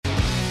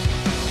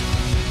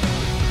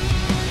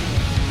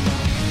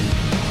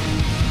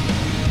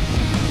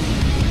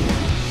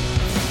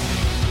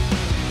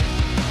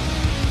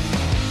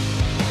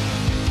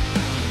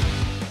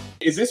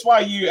Is this why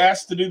you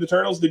asked to do the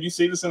Turtles? Did you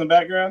see this in the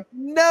background?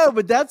 No,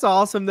 but that's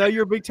awesome, though.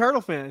 You're a big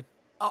Turtle fan.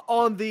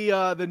 On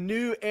the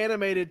new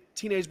animated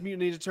Teenage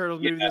Mutant Ninja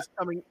Turtles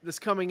movie that's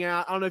coming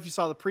out. I don't know if you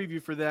saw the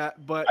preview for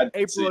that, but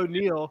April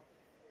O'Neil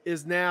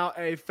is now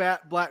a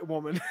fat black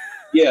woman.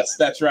 Yes,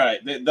 that's right.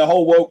 The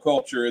whole woke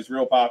culture is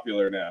real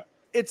popular now.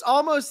 It's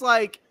almost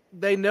like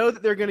they know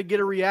that they're going to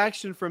get a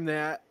reaction from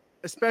that,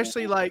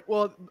 especially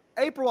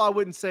April I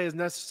wouldn't say is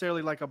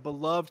necessarily like a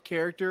beloved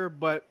character,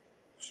 but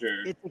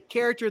it's a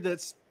character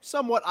that's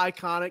somewhat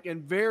iconic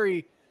and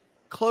very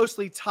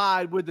closely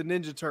tied with the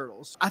Ninja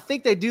Turtles. I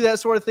think they do that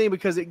sort of thing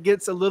because it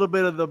gets a little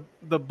bit of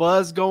the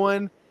buzz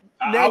going.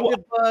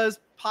 Negative buzz,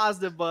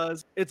 positive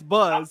buzz. It's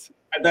buzz.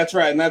 That's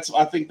right. And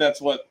I think that's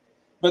what.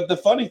 But the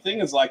funny thing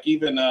is, like,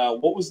 even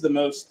what was the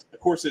most? Of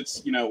course,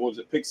 it's what was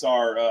it?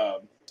 Pixar.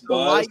 The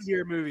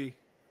Lightyear movie.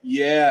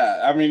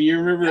 Yeah, I mean, you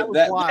remember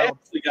that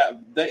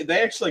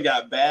they actually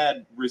got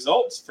bad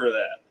results for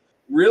that.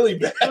 Really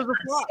bad.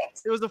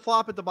 It was a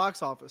flop at the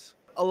box office.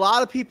 A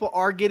lot of people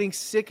are getting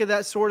sick of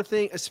that sort of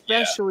thing,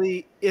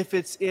 especially if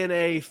it's in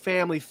a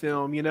family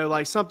film.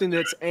 Like something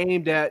that's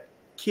aimed at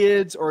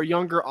kids or a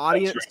younger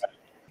audience. Right.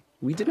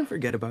 We didn't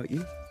forget about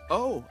you.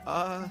 Oh,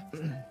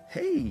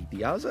 hey,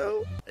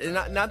 Diazo.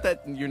 Not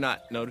that you're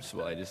not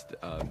noticeable. I just,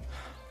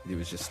 it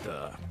was just,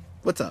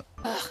 What's up?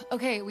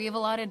 Okay, we have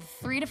allotted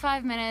 3 to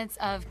 5 minutes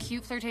of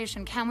cute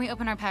flirtation. Can we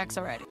open our packs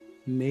already?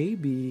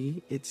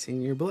 Maybe it's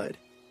in your blood.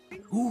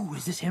 Ooh,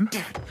 is this him?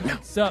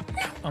 What's up?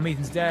 I'm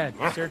Ethan's dad,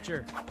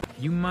 Searcher.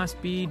 You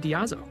must be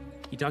Diazo.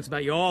 He talks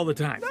about you all the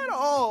time. Not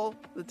all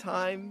the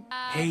time.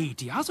 Hey,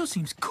 Diazo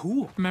seems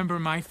cool. Remember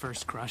my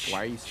first crush?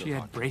 Why are you still She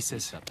had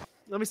braces.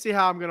 Let me see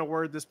how I'm going to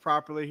word this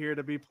properly here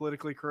to be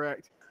politically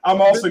correct.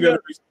 I'm also going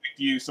to respect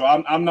you, so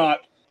I'm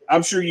not.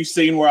 I'm sure you've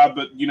seen where I,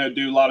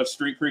 do a lot of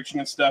street preaching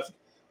and stuff.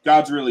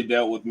 God's really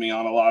dealt with me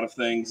on a lot of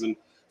things, and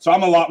so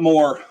I'm a lot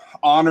more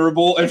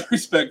honorable and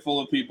respectful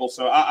of people.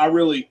 So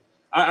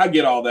I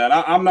get all that.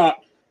 I'm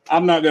not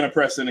going to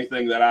press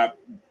anything that I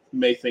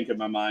may think in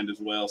my mind as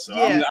well. So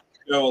I'm not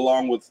going to go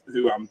along with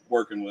who I'm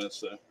working with.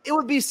 So it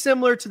would be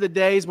similar to the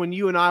days when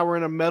you and I were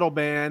in a metal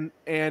band,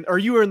 or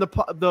you were in the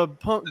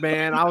punk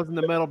band. I was in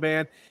the metal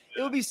band.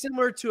 It would be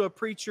similar to a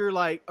preacher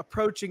like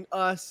approaching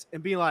us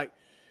and being like,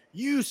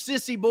 "You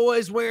sissy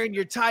boys wearing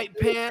your tight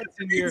pants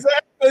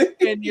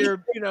and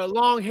your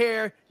long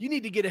hair. You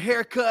need to get a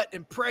haircut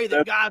and pray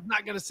that God's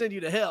not going to send you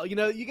to hell." You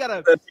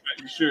gotta. That's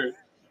right.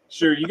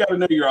 Sure. You got to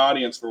know your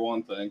audience for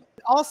one thing.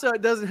 Also,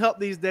 it doesn't help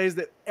these days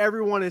that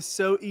everyone is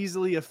so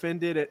easily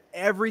offended at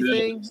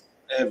everything.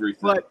 Everything.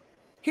 But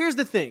here's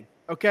the thing,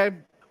 okay?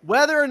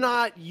 Whether or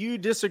not you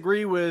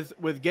disagree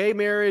with gay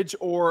marriage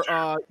or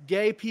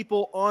gay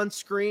people on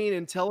screen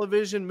in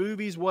television,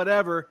 movies,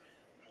 whatever,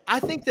 I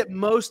think that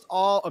most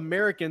all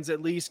Americans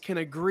at least can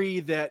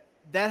agree that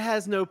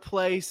has no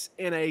place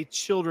in a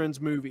children's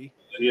movie.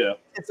 Yeah.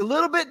 It's a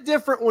little bit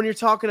different when you're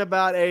talking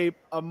about a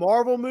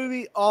Marvel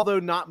movie, although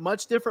not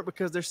much different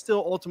because they're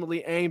still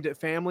ultimately aimed at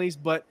families.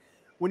 But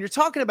when you're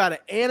talking about an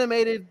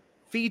animated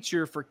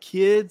feature for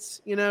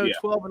kids,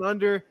 12 and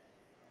under,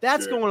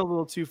 that's going a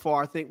little too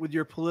far, I think, with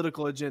your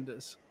political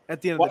agendas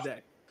at the end of the day.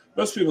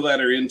 Most people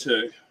that are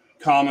into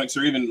comics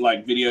or even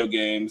like video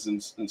games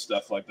and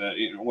stuff like that,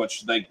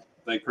 which they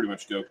pretty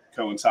much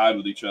coincide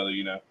with each other,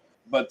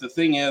 But the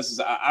thing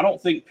is I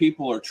don't think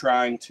people are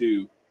trying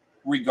to,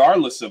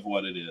 regardless of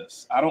what it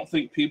is, I don't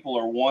think people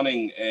are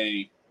wanting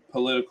a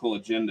political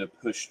agenda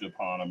pushed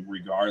upon them,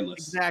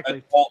 regardless.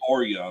 Exactly. Adult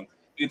or young.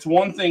 It's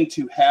one thing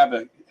to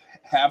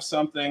have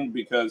something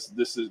because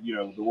this is,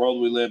 the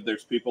world we live.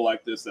 There's people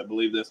like this that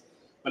believe this,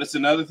 but it's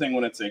another thing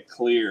when it's a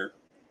clear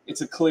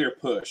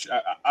push.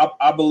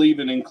 I believe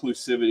in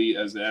inclusivity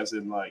as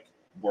in like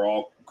we're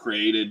all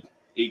created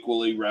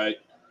equally, right?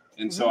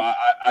 And so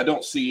I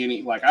don't see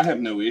any, like, I have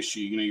no issue.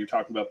 You're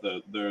talking about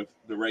the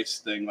race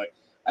thing. Like,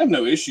 I have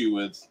no issue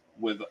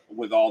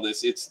with all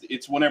this.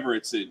 It's whenever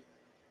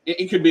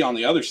it could be on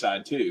the other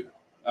side too.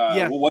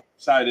 Well, what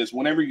side is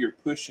whenever you're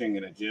pushing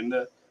an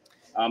agenda,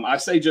 I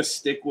say just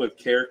stick with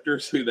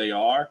characters, who they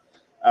are,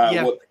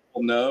 what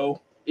people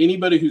know.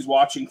 Anybody who's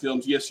watching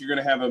films, yes, you're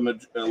going to have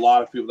a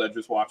lot of people that are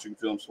just watching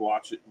films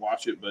watch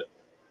it, but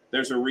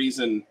there's a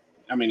reason.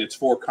 I mean, it's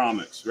for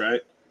comics,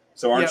 right?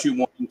 So aren't you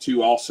wanting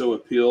to also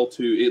appeal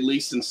to, at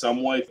least in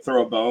some way,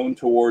 throw a bone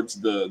towards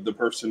the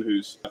person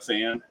who's a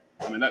fan?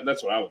 I mean,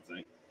 that's what I would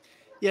think.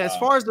 Yeah, as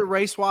far as the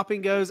race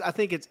swapping goes, I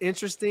think it's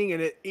interesting.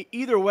 And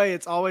either way,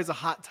 it's always a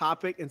hot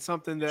topic and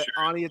something that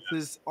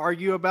audiences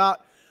argue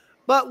about.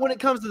 But when it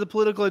comes to the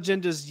political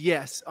agendas,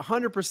 yes,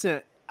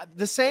 100%.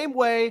 The same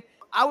way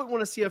I would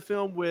want to see a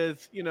film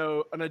with,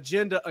 an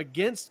agenda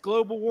against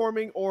global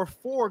warming or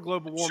for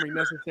global warming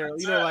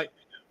necessarily.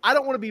 I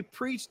don't want to be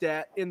preached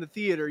at in the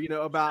theater,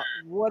 about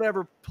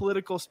whatever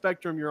political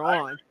spectrum you're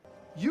on.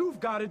 You've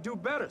got to do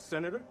better,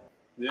 Senator.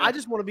 Yeah. I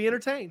just want to be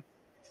entertained.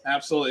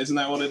 Absolutely. Isn't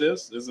that what it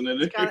is? Isn't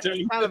it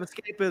entertaining? It's kind of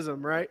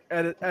escapism, right?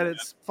 At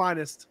its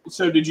finest.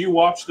 So did you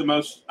watch the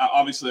most,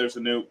 obviously there's a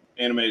new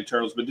animated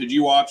Turtles, but did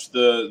you watch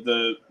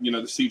the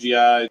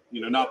CGI,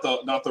 not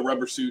the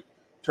rubber suit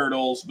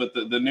Turtles, but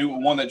the new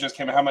one that just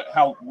came out,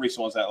 how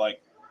recent was that?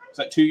 Like, was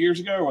that 2 years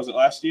ago or was it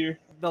last year?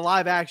 The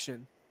live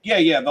action.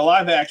 Yeah, the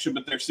live action,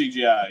 but they're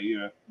CGI, you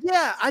know.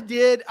 Yeah, I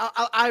did.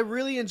 I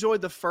really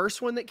enjoyed the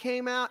first one that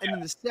came out, and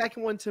then the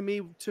second one to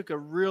me took a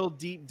real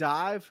deep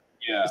dive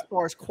as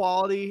far as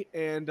quality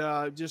and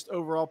just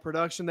overall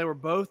production. They were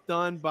both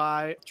done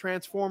by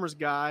Transformers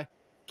guy.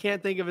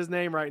 Can't think of his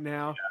name right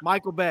now.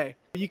 Michael Bay.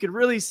 You could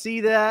really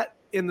see that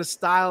in the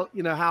style,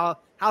 you know,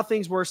 how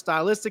things were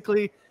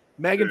stylistically.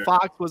 Megan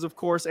Fox was, of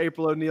course,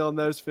 April O'Neil in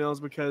those films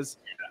because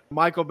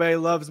Michael Bay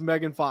loves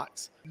Megan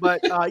Fox.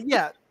 But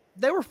yeah,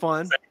 they were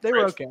fun. They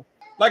were okay.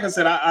 Like I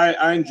said,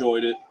 I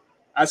enjoyed it.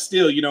 I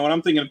still, you know, when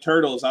I'm thinking of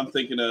Turtles, I'm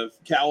thinking of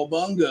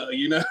Cowabunga.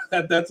 You know,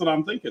 that's what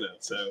I'm thinking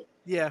of. So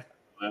yeah,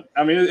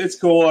 I mean, it's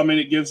cool. I mean,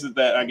 it gives it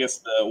that, I guess,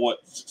 the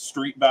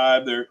street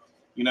vibe. They're,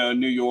 you know, in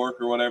New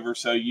York or whatever.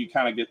 So you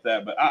kind of get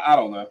that. But I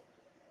don't know.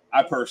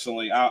 I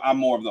personally, I'm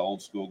more of the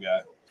old school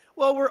guy.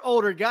 Well, we're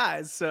older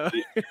guys, so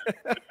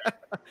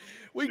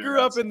we grew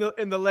up in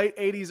the late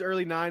 80s,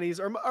 early 90s,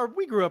 or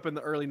we grew up in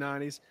the early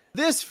 90s.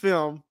 This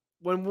film,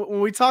 when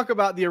we talk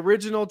about the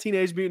original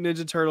Teenage Mutant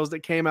Ninja Turtles that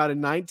came out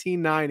in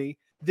 1990,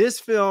 this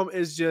film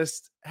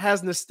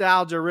has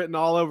nostalgia written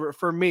all over it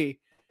for me,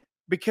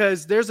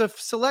 because there's a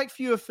select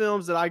few of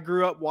films that I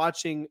grew up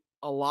watching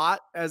a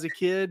lot as a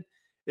kid.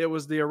 It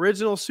was the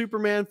original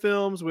Superman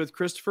films with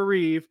Christopher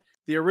Reeve,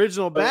 the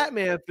original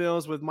Batman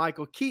films with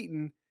Michael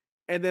Keaton,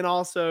 and then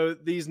also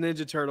these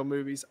Ninja Turtle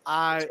movies.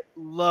 I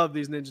love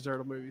these Ninja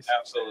Turtle movies.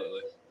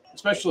 Absolutely.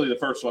 Especially the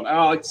first one.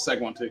 I like the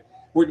second one too.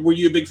 Were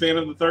you a big fan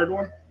of the third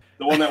one?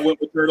 The one that went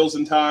with Turtles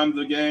in Time,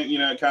 the game, you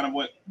know, it kind of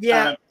went.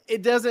 Yeah,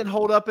 it doesn't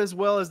hold up as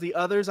well as the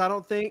others, I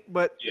don't think.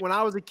 But when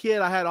I was a kid,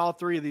 I had all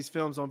three of these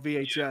films on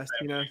VHS,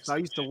 you know, so I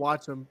used to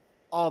watch them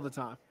all the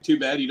time. Too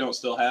bad you don't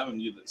still have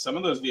them. Some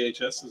of those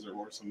VHSs are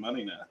worth some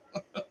money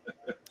now.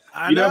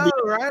 I know,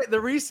 right? The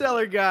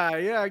reseller guy.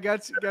 Yeah, I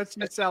got you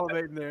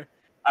salivating there.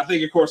 I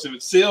think, of course, if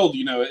it's sealed,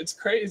 you know, it's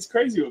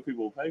crazy what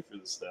people will pay for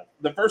this stuff.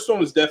 The first one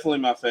was definitely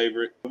my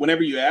favorite.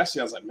 Whenever you asked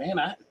me, I was like, man,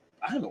 I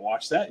haven't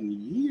watched that in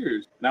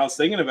years. And I was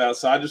thinking about it,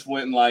 so I just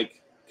went and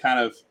like kind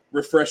of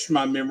refreshed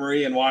my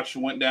memory and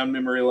went down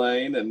memory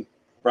lane and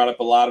brought up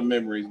a lot of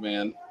memories,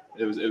 man.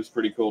 It was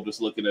pretty cool just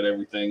looking at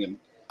everything. And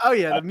oh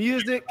yeah, the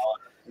music.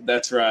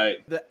 That's right.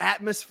 The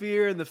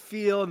atmosphere and the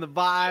feel and the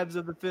vibes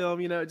of the film,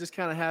 you know, it just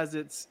kind of has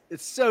it's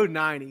so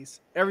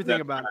 90s.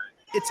 Everything about it.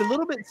 It's a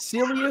little bit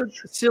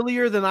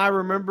sillier than I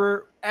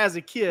remember as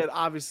a kid,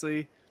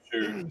 obviously.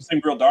 Sure. It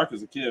seemed real dark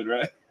as a kid,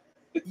 right?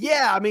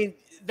 Yeah, I mean,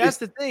 that's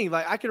the thing.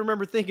 Like, I can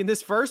remember thinking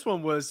this first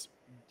one was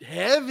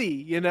heavy,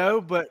 you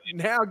know, but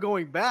now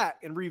going back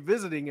and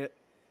revisiting it,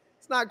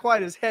 it's not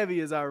quite as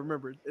heavy as I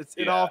remembered.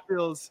 It all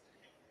feels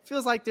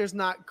like there's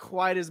not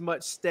quite as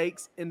much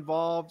stakes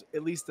involved,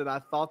 at least that I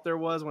thought there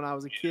was when I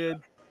was a kid.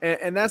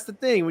 And that's the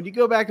thing. When you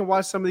go back and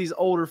watch some of these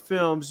older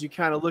films, you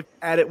kind of look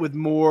at it with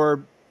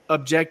more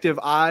objective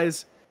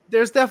eyes.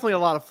 There's definitely a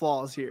lot of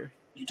flaws here.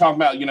 You're talking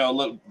about, you know, a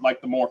little, like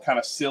the more kind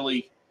of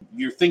silly.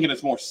 You're thinking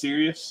it's more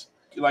serious,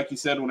 like you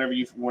said, whenever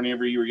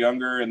you were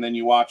younger, and then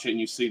you watch it and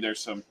you see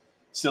there's some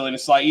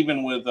silliness. Like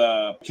even with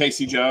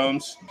Casey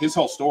Jones, his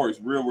whole story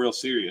is real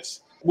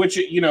serious. Which,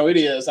 you know, it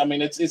is. I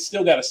mean, it's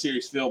still got a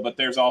serious feel, but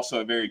there's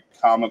also a very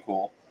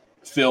comical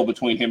feel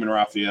between him and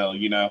Raphael.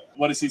 You know,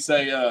 what does he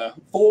say?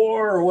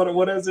 4 or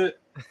what is it?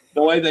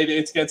 The way they do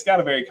it's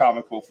got a very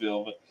comical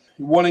feel, but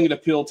wanting to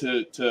appeal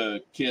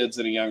to kids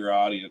and a younger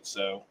audience.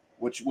 So,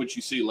 which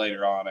you see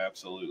later on,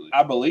 absolutely.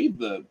 I believe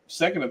the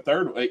second and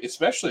third,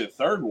 especially the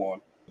third one,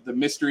 the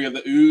Mystery of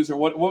the Ooze, or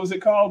what was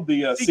it called?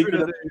 The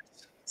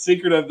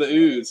Secret of the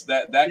Ooze.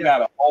 That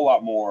got a whole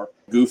lot more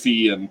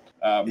goofy and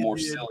more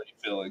silly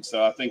feeling.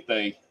 So I think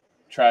they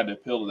tried to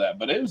appeal to that.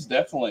 But it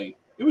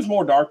was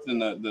more dark than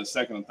the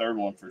second and third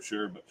one for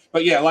sure.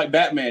 But yeah, like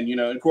Batman, you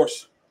know, of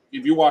course,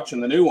 if you're watching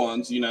the new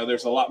ones, you know,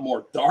 there's a lot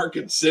more dark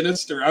and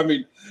sinister. I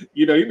mean,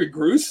 you know, even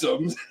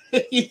gruesome,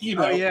 you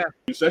know,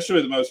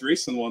 especially the most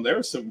recent one. There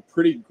was some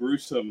pretty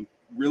gruesome,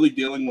 really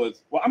dealing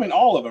with, well, I mean,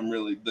 all of them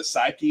really, the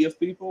psyche of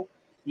people.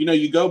 You know,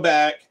 you go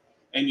back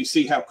and you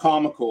see how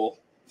comical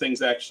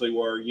things actually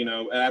were, you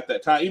know, at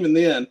that time. Even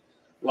then,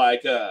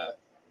 like, you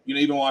know,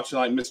 even watching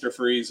like Mr.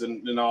 Freeze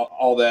and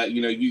all that,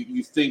 you know,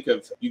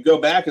 you go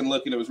back and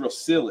look and it was real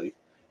silly.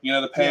 You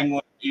know, the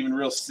Penguin, even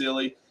real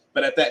silly.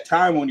 But at that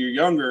time, when you're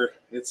younger,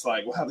 it's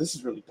like, wow, this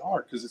is really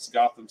dark because it's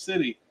Gotham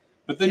City.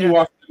 But then you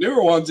watch the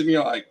newer ones and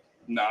you're like,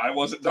 nah, it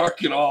wasn't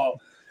dark at all.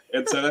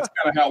 And so that's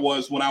kind of how it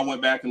was when I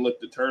went back and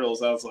looked at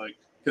Turtles. I was like,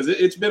 because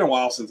it's been a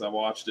while since I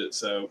watched it.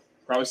 So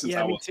probably since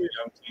I was a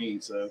young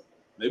teen. So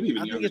maybe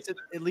even younger. I think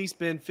it's at least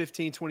been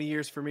 15, 20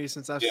 years for me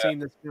since I've seen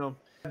this film.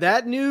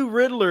 That new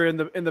Riddler in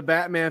the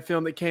Batman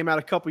film that came out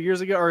a couple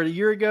years ago or a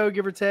year ago,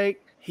 give or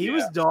take, he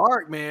was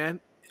dark, man.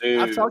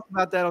 Dude. I've talked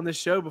about that on this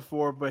show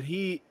before, but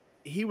he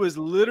was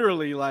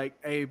literally like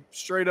a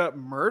straight up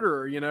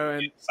murderer, you know,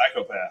 and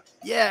psychopath.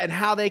 Yeah. And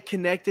how they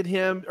connected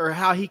him, or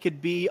how he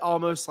could be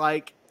almost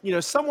like, you know,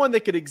 someone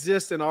that could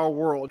exist in our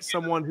world,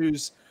 someone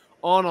who's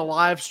on a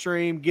live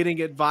stream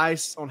getting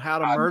advice on how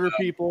to murder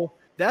people.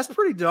 That's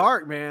pretty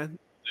dark, man.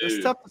 It's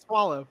Dude. tough to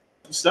swallow.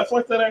 Stuff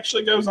like that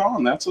actually goes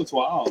on. That's what's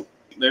wild.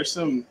 There's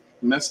some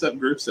messed up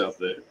groups out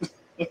there.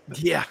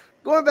 Yeah.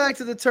 Going back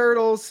to the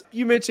Turtles,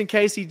 you mentioned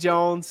Casey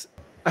Jones.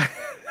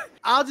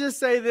 I'll just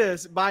say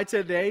this. By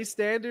today's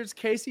standards,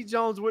 Casey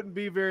Jones wouldn't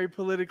be very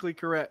politically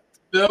correct.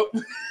 Nope.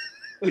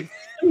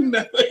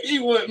 No, he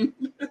wouldn't.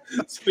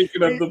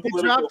 Speaking of the He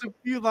political. dropped a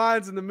few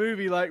lines in the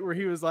movie where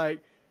he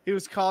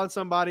was calling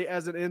somebody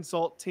as an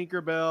insult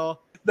Tinkerbell.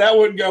 That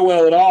wouldn't go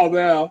well at all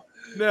now.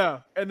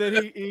 No. And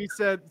then he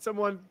said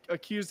someone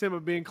accused him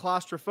of being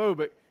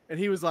claustrophobic. And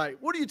he was like,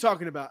 what are you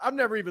talking about? I've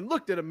never even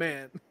looked at a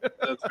man.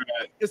 That's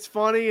right. It's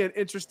funny and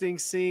interesting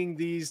seeing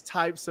these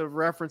types of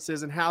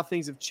references and how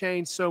things have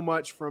changed so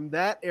much from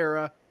that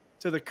era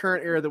to the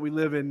current era that we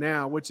live in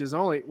now, which is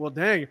only, well,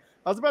 dang,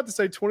 I was about to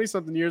say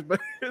 20-something years, but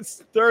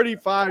it's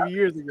 35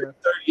 years ago.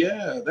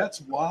 Yeah,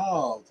 that's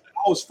wild.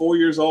 I was 4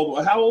 years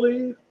old. How old are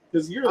you?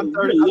 Because I'm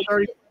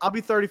 30. I'll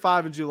be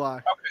 35 in July.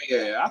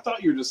 Okay, yeah. I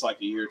thought you were just like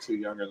a year or two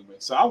younger than me.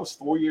 So I was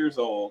 4 years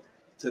old.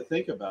 To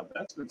think about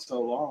that's been so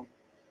long.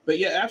 But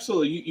yeah,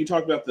 absolutely. You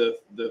talk about the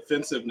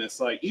offensiveness,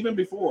 like even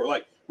before,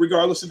 like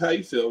regardless of how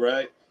you feel,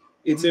 right?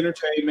 It's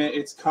entertainment,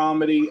 it's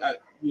comedy.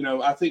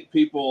 I think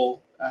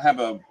people have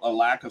a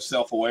lack of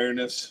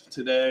self-awareness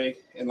today,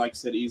 and like I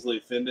said, easily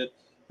offended.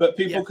 But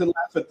people could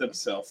laugh at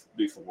themselves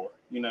before,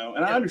 and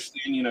I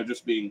understand,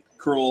 just being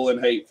cruel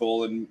and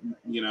hateful, and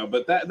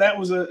but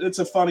it's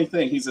a funny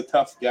thing. He's a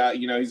tough guy,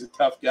 he's a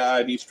tough guy,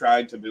 and he's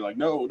trying to be like,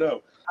 no.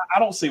 I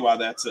don't see why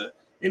that's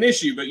an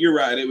issue, but you're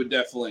right. They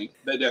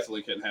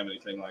definitely couldn't have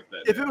anything like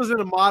that. If it was in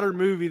a modern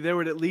movie, there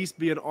would at least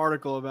be an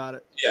article about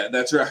it. Yeah,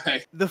 that's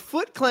right. The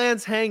Foot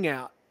Clan's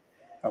hangout.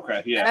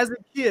 Okay, yeah. As a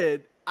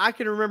kid, I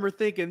can remember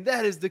thinking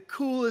that is the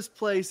coolest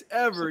place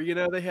ever.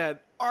 They had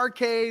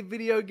arcade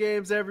video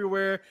games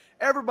everywhere.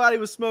 Everybody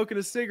was smoking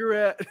a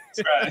cigarette.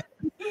 That's right.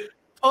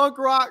 Punk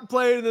rock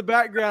playing in the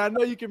background. I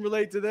know you can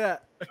relate to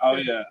that. Oh,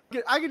 yeah.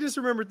 I can just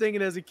remember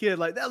thinking as a kid,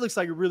 that looks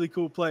like a really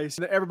cool place.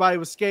 Everybody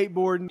was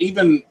skateboarding.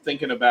 Even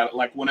thinking about it,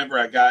 like whenever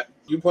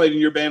you played in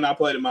your band, I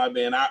played in my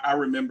band, I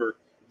remember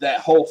that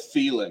whole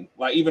feeling.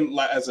 Like even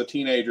as a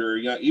teenager,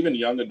 even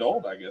young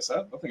adult, I guess.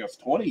 I think I was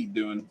 20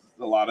 doing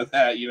a lot of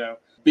that,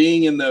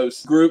 being in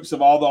those groups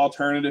of all the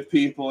alternative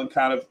people and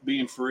kind of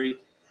being free.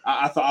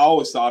 I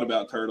always thought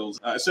about Turtles,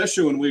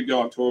 especially when we'd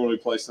go on tour and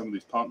we'd play some of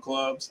these punk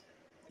clubs.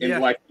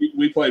 And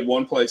we played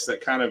one place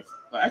that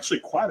actually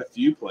quite a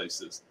few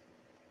places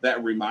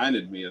that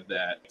reminded me of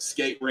that.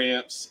 Skate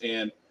ramps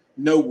and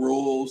no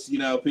rules,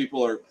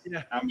 people are,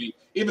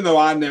 even though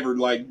I never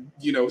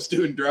was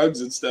doing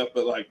drugs and stuff,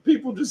 but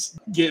people just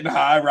getting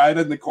high right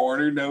in the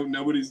corner.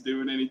 Nobody's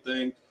doing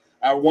anything.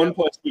 One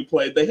place we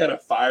played, they had a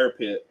fire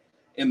pit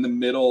in the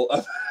middle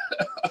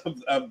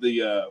of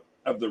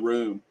the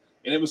room.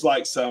 And it was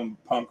like some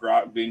punk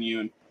rock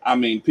venue.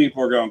 And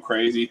people are going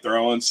crazy,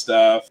 throwing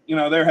stuff.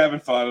 They're having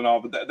fun and all,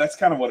 but that's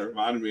kind of what it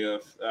reminded me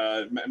of.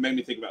 It made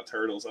me think about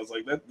Turtles. I was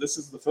like, this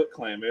is the Foot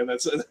Clan, man.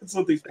 That's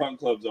what these punk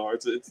clubs are.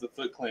 It's the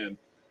Foot Clan.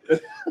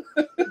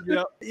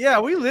 Yeah,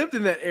 we lived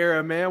in that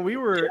era, man. We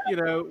were,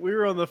 we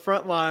were on the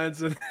front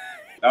lines. And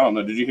I don't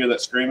know. Did you hear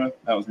that screaming?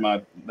 That was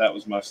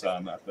my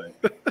son, I think.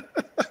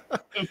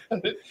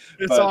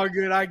 It's all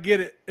good. I get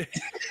it.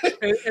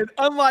 and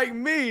unlike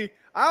me,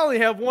 I only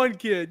have one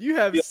kid. You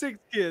have 6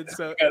 kids,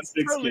 so it's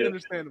totally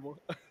understandable.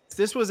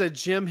 This was a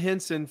Jim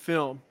Henson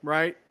film,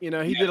 right? He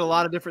did a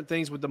lot of different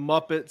things with the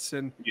Muppets,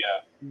 and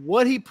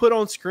what he put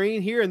on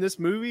screen here in this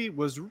movie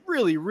was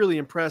really, really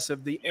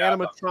impressive. The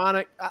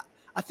animatronic,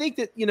 I think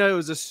that, it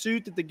was a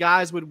suit that the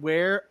guys would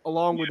wear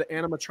along with the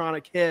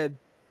animatronic head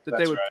that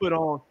they would put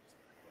on.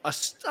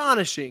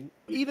 Astonishing.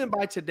 Even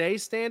by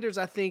today's standards,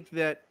 I think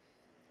that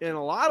in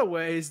a lot of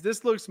ways,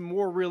 this looks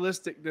more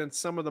realistic than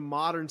some of the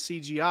modern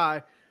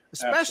CGI.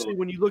 Especially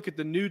when you look at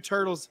the new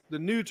Turtles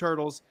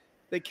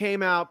that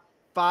came out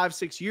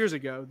 5-6 years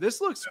ago.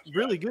 This looks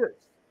really good.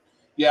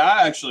 Yeah,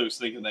 I actually was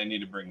thinking they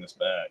need to bring this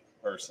back,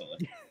 personally.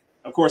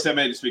 Of course, that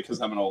may just be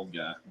because I'm an old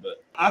guy,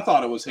 but I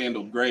thought it was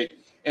handled great.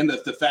 And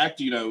the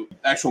fact,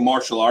 actual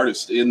martial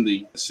artists in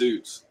the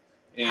suits.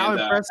 And, how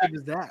impressive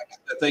is that?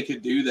 That they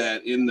could do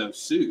that in those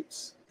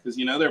suits. Because,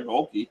 they're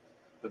bulky,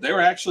 but they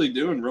were actually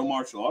doing real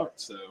martial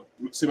arts. So,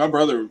 see, my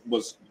brother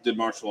did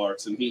martial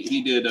arts, and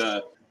he did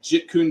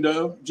Jeet Kune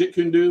Do,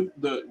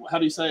 how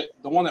do you say it?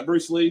 The one that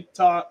Bruce Lee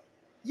taught?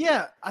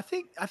 Yeah, I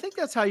think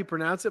that's how you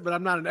pronounce it, but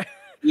I'm not an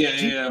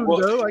Yeah.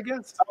 Well, I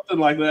guess. Something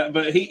like that.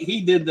 But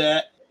he did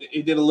that.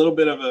 He did a little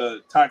bit of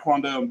a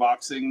Taekwondo and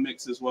boxing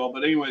mix as well.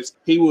 But anyways,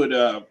 he would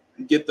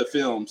get the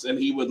films and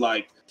he would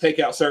take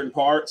out certain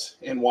parts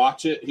and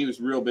watch it. He was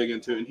real big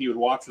into it, and he would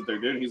watch what they're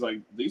doing. He's like,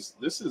 this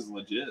is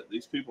legit.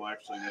 These people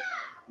actually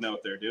know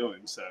what they're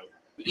doing. So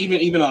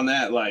even on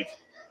that,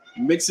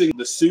 mixing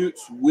the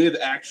suits with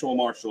actual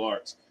martial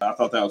arts, I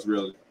thought that was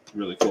really,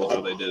 really cool how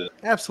they did it.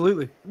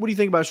 Absolutely. What do you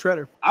think about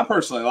Shredder? I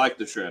personally like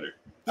the Shredder.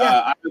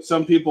 Yeah.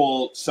 Some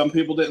people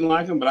didn't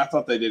like him, but I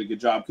thought they did a good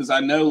job because I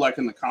know,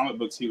 in the comic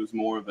books, he was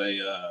more of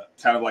a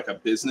kind of like a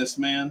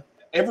businessman.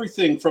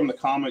 Everything from the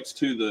comics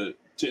to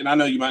and I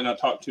know you might not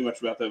talk too much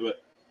about that,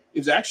 but it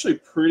was actually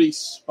pretty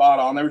spot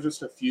on. There were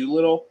just a few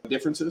little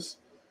differences.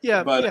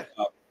 Yeah, But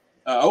yeah.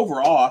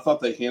 Overall, I thought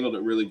they handled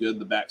it really good.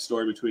 The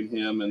backstory between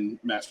him and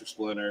Master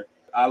Splinter.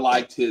 I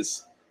liked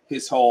his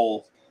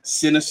whole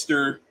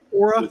sinister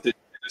Aura.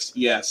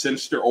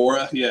 Sinister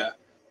aura. Yeah,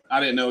 I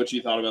didn't know what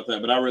you thought about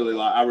that, but I really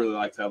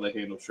liked how they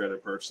handled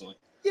Shredder personally.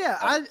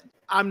 Yeah,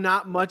 I'm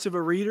not much of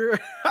a reader.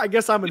 I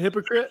guess I'm a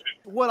hypocrite.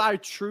 What I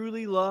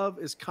truly love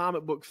is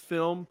comic book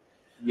film.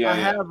 I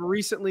have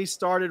recently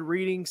started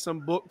reading some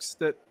books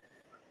that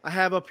I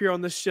have up here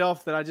on this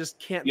shelf that I just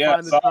can't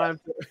find the time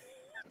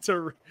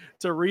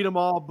to read them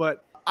all.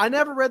 But I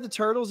never read the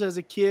Turtles as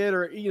a kid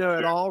or,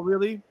 at all,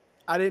 really.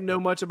 I didn't know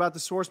much about the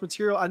source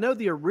material. I know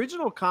the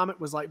original comic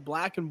was like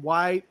black and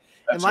white.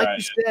 That's and like right.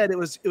 you said, it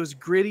was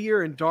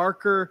grittier and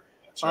darker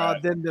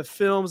Right. than the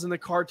films and the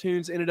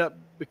cartoons ended up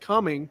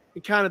becoming,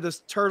 and kind of the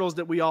Turtles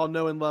that we all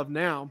know and love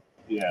now.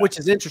 Yeah. Which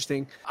is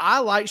interesting. I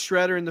liked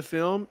Shredder in the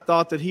film.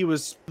 Thought that he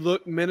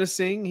looked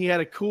menacing. He had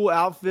a cool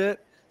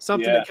outfit,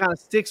 something that kind of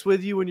sticks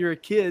with you when you're a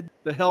kid,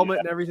 the helmet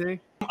and everything.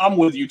 I'm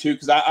with you too,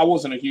 because I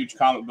wasn't a huge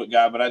comic book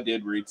guy, but I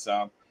did read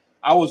some.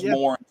 I was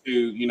more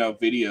into,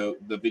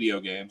 the video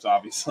games,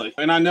 obviously.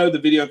 And I know the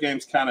video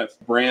games kind of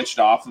branched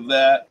off of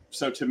that.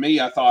 So to me,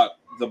 I thought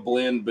the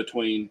blend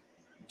between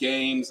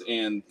games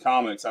and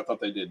comics, I thought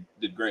they did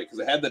great, because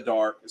it had the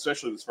dark,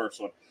 especially this first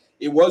one.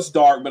 It was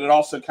dark, but it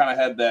also kind of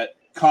had that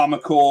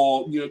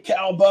comical,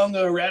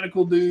 cowabunga,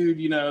 radical dude,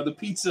 the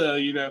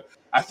pizza,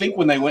 I think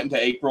when they went into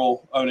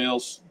April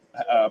O'Neil's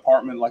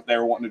apartment, like they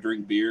were wanting to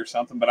drink beer or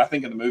something, but I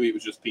think in the movie it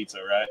was just pizza,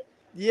 right?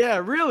 Yeah,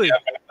 really?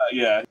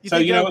 Yeah. You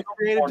think that was a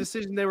creative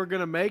decision they were going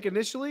to make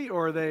initially,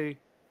 or they...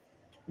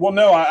 Well,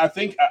 no, I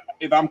think,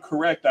 if I'm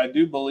correct, I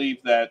do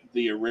believe that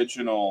the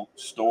original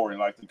story,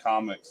 like the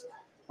comics,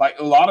 like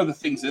a lot of the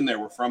things in there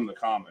were from the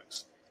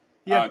comics.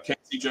 Yeah.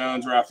 Casey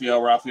Jones,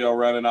 Raphael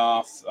running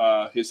off,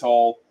 his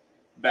whole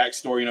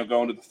backstory,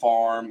 going to the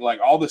farm, like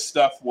all this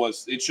stuff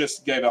it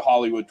just gave a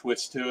Hollywood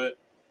twist to it.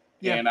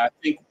 Yeah. And I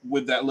think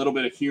with that little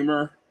bit of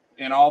humor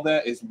and all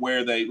that is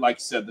where they, like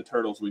you said, the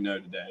Turtles we know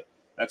today.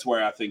 That's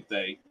where I think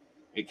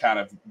it kind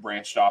of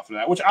branched off of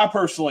that, which I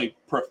personally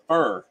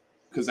prefer,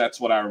 because that's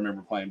what I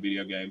remember playing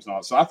video games and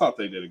all. So I thought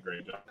they did a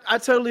great job. I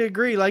totally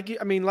agree. Like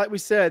we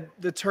said,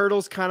 the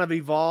Turtles kind of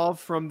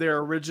evolved from their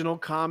original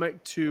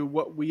comic to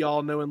what we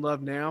all know and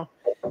love now.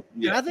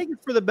 Yeah. And I think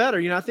it's for the better.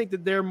 I think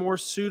that they're more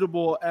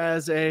suitable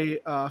as a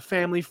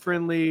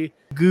family-friendly,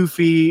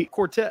 goofy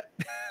quartet,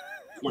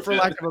 for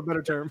lack of a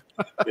better term.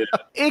 Yeah.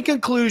 In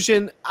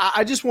conclusion,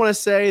 I just want to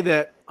say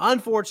that,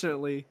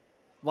 unfortunately,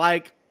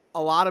 like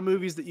a lot of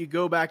movies that you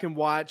go back and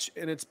watch,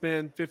 and it's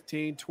been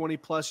 15, 20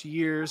 plus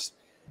years,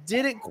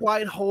 didn't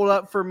quite hold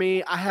up for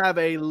me. I have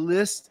a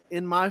list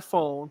in my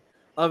phone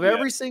of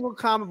every single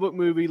comic book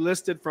movie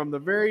listed from the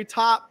very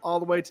top all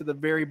the way to the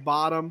very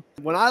bottom.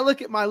 When I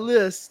look at my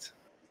list...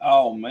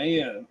 Oh,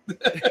 man.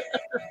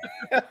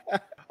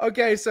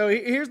 Okay, so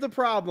here's the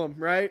problem,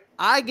 right?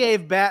 I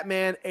gave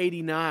Batman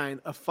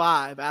 89 a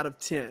 5 out of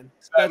 10.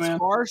 That's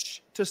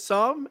harsh to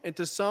some, and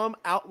to some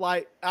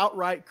outright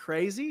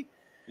crazy.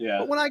 Yeah.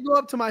 But when I go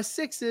up to my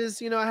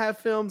 6s, I have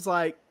films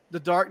like The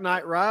Dark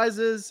Knight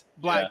Rises,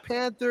 Black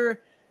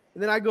Panther,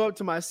 and then I go up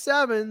to my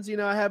 7s,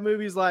 I have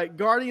movies like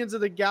Guardians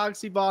of the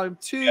Galaxy Volume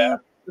 2,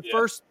 the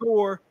first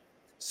Thor.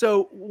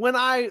 So when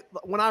I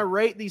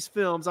rate these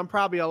films, I'm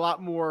probably a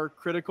lot more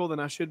critical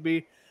than I should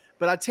be,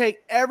 but I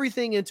take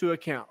everything into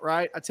account,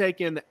 right? I take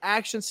in the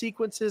action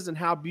sequences and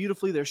how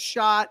beautifully they're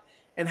shot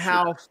and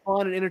how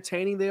fun and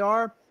entertaining they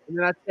are. And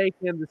then I take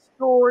in the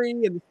story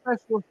and the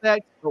special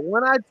effects. But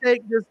when I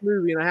take this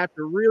movie and I have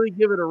to really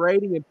give it a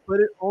rating and put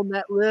it on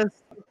that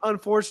list,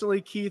 unfortunately,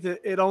 Keith,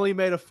 it only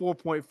made a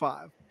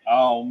 4.5.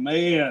 Oh,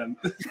 man.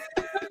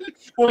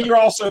 Well, you're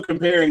also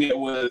comparing it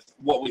with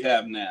what we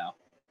have now.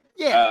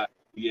 Yeah.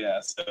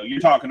 So you're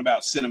talking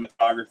about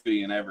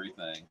cinematography and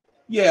everything.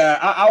 Yeah,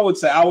 I would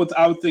say I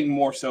would think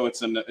more so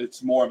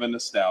it's more of a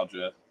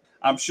nostalgia.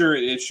 I'm sure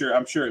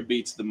it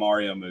beats the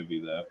Mario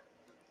movie though.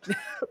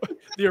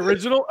 The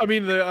original? I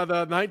mean the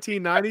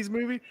 1990s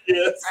movie?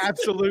 Yes.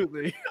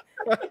 Absolutely.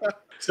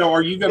 So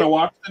are you going to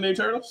watch the new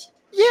Turtles?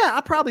 Yeah,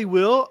 I probably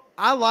will.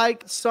 I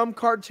like some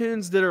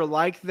cartoons that are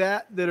like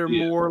that are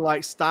more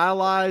like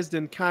stylized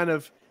and kind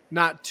of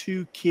not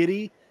too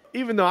kiddie.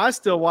 Even though I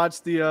still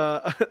watch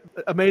the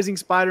Amazing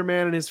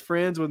Spider-Man and his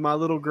friends with my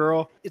little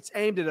girl, it's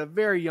aimed at a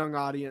very young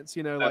audience,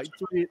 like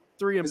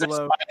three and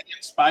below.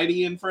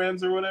 Spidey and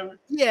Friends or whatever?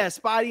 Yeah,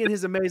 Spidey and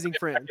his amazing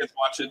friends. I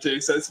watch it too.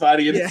 So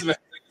Spidey and his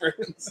amazing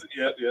friends.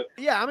 Yep.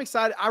 Yeah, I'm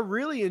excited. I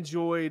really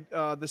enjoyed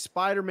the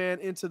Spider-Man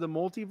Into the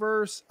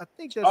Multiverse. I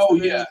think that's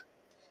Into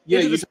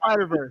the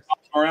Spider-Verse.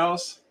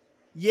 Morales?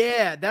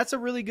 Yeah, that's a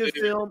really good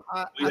film.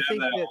 I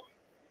think that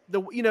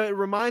it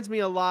reminds me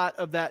a lot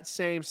of that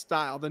same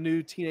style, the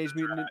new Teenage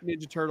Mutant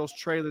Ninja Turtles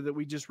trailer that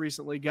we just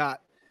recently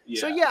got. Yeah.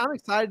 So yeah, I'm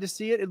excited to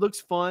see it. It looks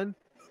fun.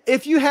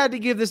 If you had to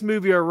give this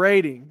movie a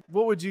rating,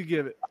 what would you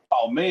give it?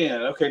 Oh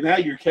man, okay, now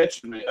you're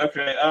catching me.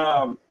 Okay,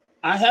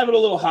 I have it a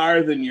little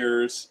higher than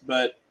yours,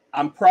 but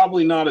I'm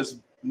probably not as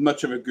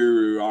much of a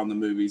guru on the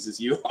movies as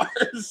you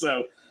are.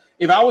 So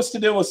if I was to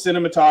deal with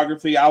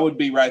cinematography, I would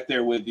be right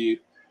there with you.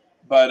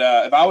 But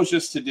if I was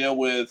just to deal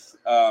with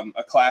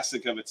a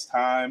classic of its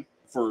time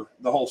for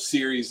the whole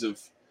series of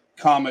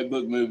comic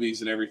book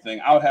movies and everything,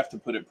 I would have to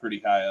put it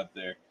pretty high up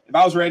there. If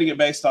I was rating it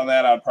based on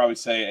that, I'd probably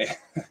say,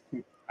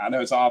 I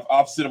know it's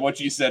opposite of what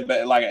you said,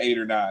 but like an 8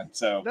 or 9.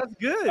 So that's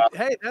good.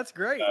 Hey, that's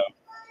great.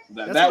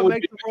 That's that what would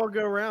makes the world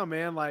go around,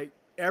 man. Like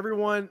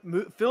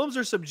films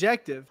are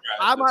subjective.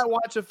 Right, I might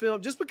watch a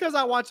film just because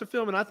I watch a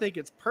film and I think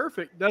it's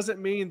perfect doesn't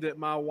mean that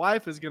my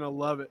wife is going to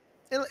love it.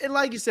 And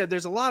like you said,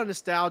 there's a lot of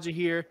nostalgia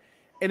here.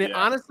 And it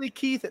honestly,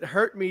 Keith, it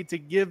hurt me to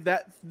give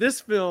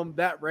this film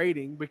that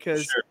rating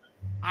because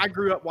I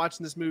grew up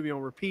watching this movie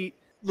on repeat.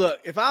 Look,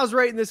 if I was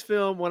rating this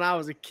film when I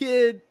was a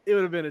kid, it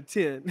would have been a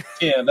 10.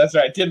 Yeah, that's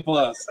right, 10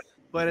 plus.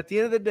 But at the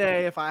end of the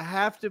day, if I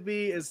have to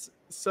be as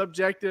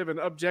subjective and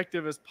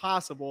objective as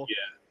possible,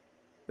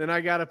 then I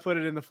got to put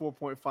it in the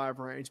 4.5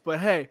 range. But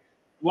hey,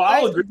 well,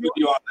 I'll agree with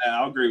you on that.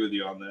 I'll agree with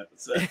you on that.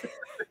 So.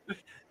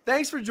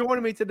 Thanks for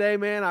joining me today,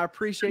 man. I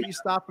appreciate you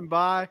stopping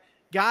by.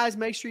 Guys,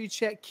 make sure you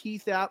check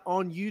Keith out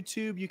on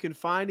YouTube. You can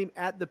find him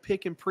at The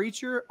Pickin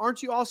Preacher.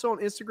 Aren't you also on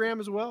Instagram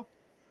as well?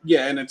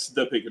 Yeah, and it's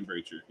The Pickin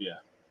Preacher. Yeah.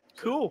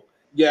 Cool.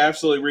 Yeah,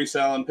 absolutely.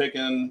 Reselling,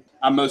 picking.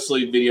 I'm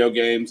mostly video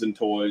games and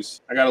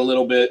toys. I got a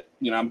little bit,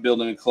 I'm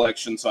building a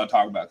collection, so I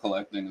talk about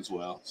collecting as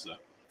well. So,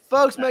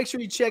 folks, make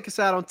sure you check us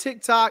out on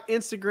TikTok,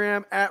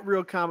 Instagram at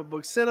Real Comic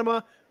Book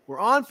Cinema. We're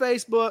on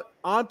Facebook,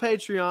 on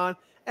Patreon,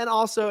 and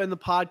also in the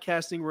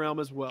podcasting realm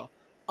as well.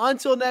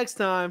 Until next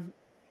time,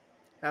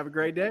 have a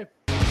great day.